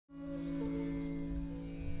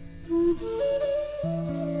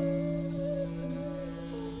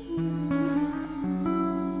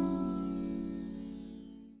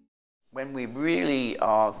when we really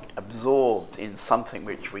are absorbed in something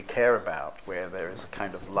which we care about, where there is a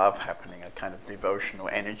kind of love happening, a kind of devotional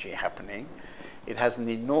energy happening, it has an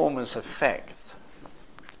enormous effect.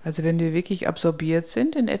 Also wenn wir wirklich absorbiert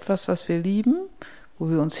sind in etwas, was wir lieben, wo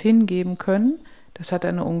wir uns hingeben können, das hat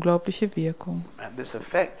eine unglaubliche Wirkung. And this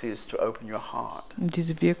effect is to open your heart. Und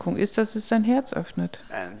diese Wirkung ist, dass es dein Herz öffnet.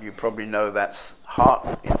 And you probably know that's heart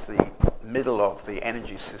is the middle of the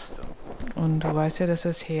energy system. Und du weißt ja, dass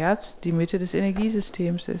das Herz die Mitte des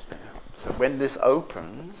Energiesystems ist. So when this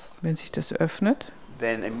opens, Wenn sich das öffnet,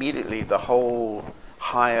 then immediately the whole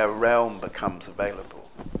higher realm becomes available.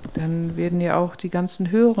 dann werden ja auch die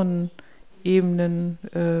ganzen höheren Ebenen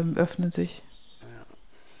öffnen sich.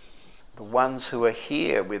 The ones who are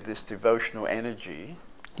here with this devotional energy,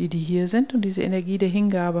 Die hier sind und diese Energie der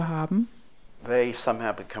Hingabe haben, they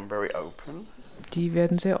somehow become very open. die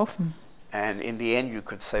werden sehr offen. And in the end you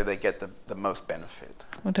could say they get the most benefit.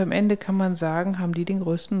 Und am Ende kann man sagen, haben die den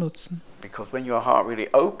größten Nutzen. Because when your heart really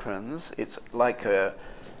opens, it's like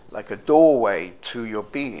a doorway to your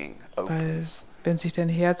being Weil opens. wenn sich dein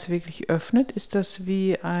Herz wirklich öffnet, ist das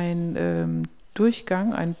wie ein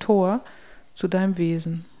Durchgang, ein Tor zu deinem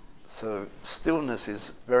Wesen. So stillness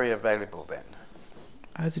is very available then.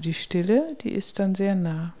 Also die Stille, die ist dann sehr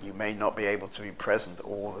nah. You may not be able to be present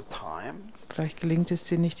all the time, Vielleicht gelingt es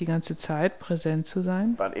dir nicht die ganze Zeit, präsent zu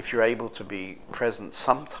sein. but if you're able to be present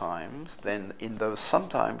sometimes, then in those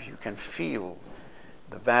sometimes you can feel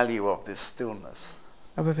the value of this stillness.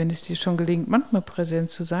 Aber wenn es dir schon gelingt, manchmal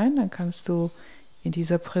präsent zu sein, dann kannst du in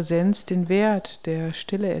dieser Präsenz den Wert der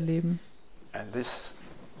Stille erleben. And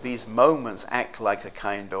these moments act like a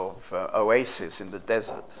kind of oasis in the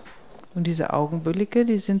desert. Und diese Augenblicke,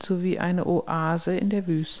 die sind so wie eine Oase in der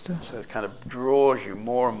Wüste. So it kind of draws you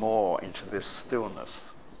more and more into this stillness.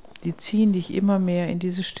 Die ziehen dich immer mehr in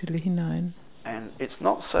diese Stille hinein. And it's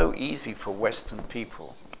not so easy for Western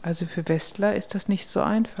people Also für Westler ist das nicht so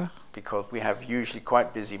einfach, because we have usually quite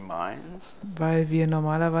busy minds weil wir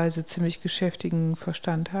normalerweise ziemlich geschäftigen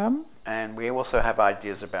Verstand haben. and we also have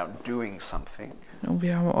ideas about doing something. Und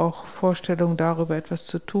wir haben auch Vorstellungen darüber, etwas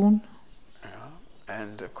zu tun.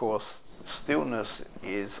 And of course, stillness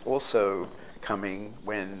is also coming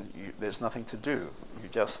when there's nothing to do. You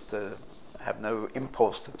just have no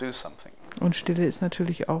impulse to do something. Und Stille ist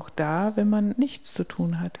natürlich auch da, wenn man nichts zu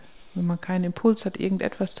tun hat. Wenn man keinen Impuls hat,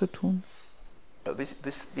 irgendetwas zu tun. But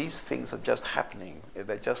these things are just happening.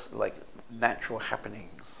 They're just like natural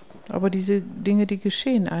happenings. Aber diese Dinge, die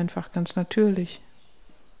geschehen einfach ganz natürlich.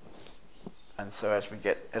 And so as we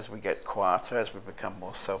get quieter, as we become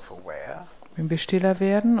more self-aware, Wenn wir stiller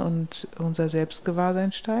werden und unser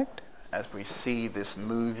Selbstgewahrsein steigt, as we see this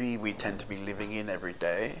movie we tend to be living in every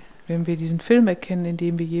day, wenn wir diesen Film erkennen, in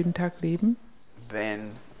dem wir jeden Tag leben,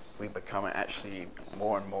 then we become actually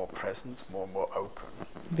more and more present, more and more open.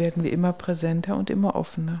 werden wir immer präsenter und immer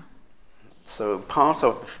offener. So part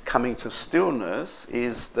of coming to stillness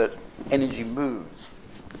is that energy moves.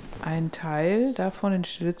 Ein Teil davon, in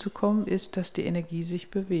Stille zu kommen, ist, dass die Energie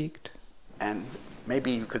sich bewegt. And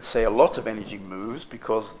maybe you could say a lot of energy moves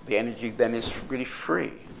because the energy then is really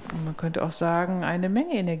free. Und man könnte auch sagen, eine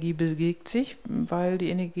Menge Energie bewegt sich, weil die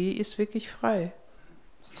Energie ist wirklich frei.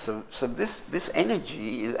 So this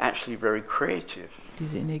energy is actually very creative.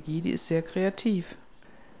 Diese Energie, die ist sehr kreativ.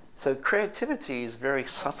 So creativity is very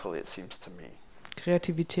subtle, it seems to me.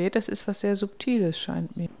 Kreativität, das ist was sehr Subtiles,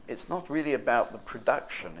 scheint mir. It's not really about the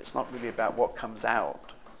production. It's not really about what comes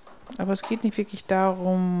out. Aber es geht nicht wirklich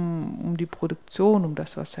darum, um die Produktion, um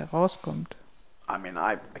das, was herauskommt. I mean,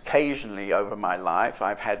 occasionally over my life,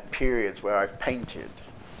 I've had periods where I've painted.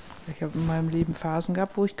 Ich habe in meinem Leben Phasen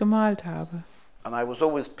gehabt, wo ich gemalt habe. And I was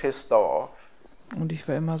always pissed off. Und ich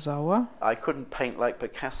war immer sauer, I couldn't paint like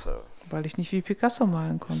Picasso. weil ich nicht wie Picasso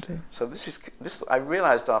malen konnte. So I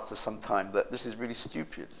realized after some time that this is really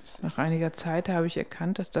stupid. Nach einiger Zeit habe ich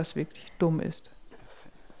erkannt, dass das wirklich dumm ist.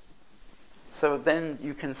 So then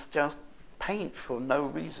you can just paint for no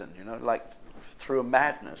reason, like through a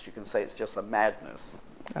madness. You can say it's just a madness.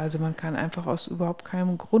 Also man kann einfach aus überhaupt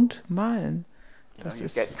keinem Grund malen. You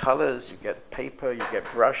get colors, you get paper, you get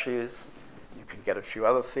brushes, you can get a few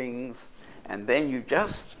other things, and then you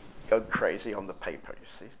just go crazy on the paper, you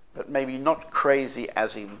see. But maybe not crazy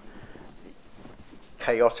as in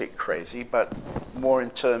chaotic crazy, but more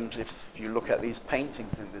in terms if you look at these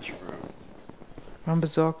paintings in this room. Man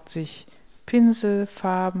besorgt sich Pinsel,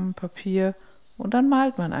 Farben, Papier und dann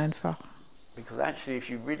malt man einfach. Because actually if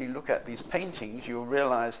you really look at these paintings, you'll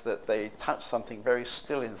realize that they touch something very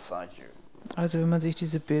still inside you. Also wenn man sich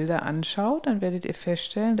diese Bilder anschaut, dann werdet ihr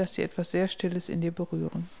feststellen, dass sie etwas sehr Stilles in dir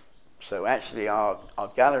berühren. So actually our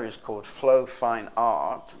gallery is called Flow Fine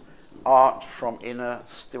Art, art from inner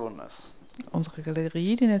stillness. Unsere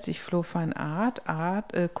Galerie, die nennt sich Flow Fine Art,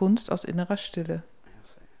 Kunst aus innerer Stille.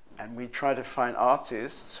 And we try to find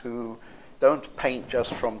artists who don't paint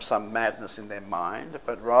just from some madness in their mind,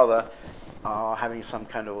 but rather are having some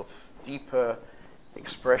kind of deeper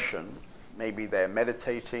expression. Maybe they're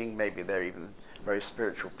meditating, maybe they're even very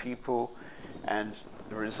spiritual people, and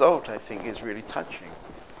the result, I think, is really touching.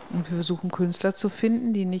 Und wir versuchen Künstler zu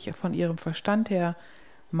finden, die nicht von ihrem Verstand her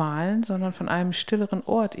malen, sondern von einem stilleren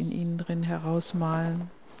Ort in ihnen drin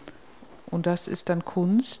herausmalen. Und das ist dann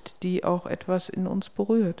Kunst, die auch etwas in uns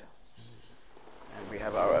berührt. And we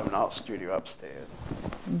have our own art studio upstairs.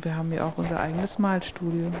 Und wir haben ja auch unser eigenes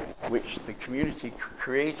Malstudio, Which the community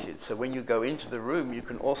created. So when you go into the room, you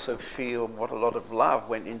can also feel what a lot of love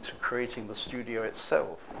went into creating the studio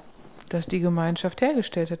itself. das die Gemeinschaft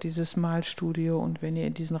hergestellt hat, dieses Malstudio. Und wenn ihr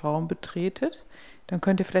in diesen Raum betretet, dann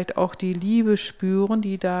könnt ihr vielleicht auch die Liebe spüren,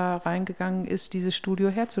 die da reingegangen ist, dieses Studio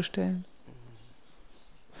herzustellen.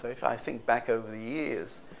 So if I think back over the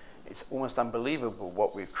years, it's almost unbelievable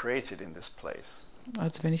what we've created in this place.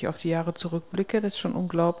 Also wenn ich auf die Jahre zurückblicke, das ist schon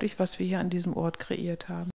unglaublich, was wir hier an diesem Ort kreiert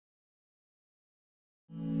haben.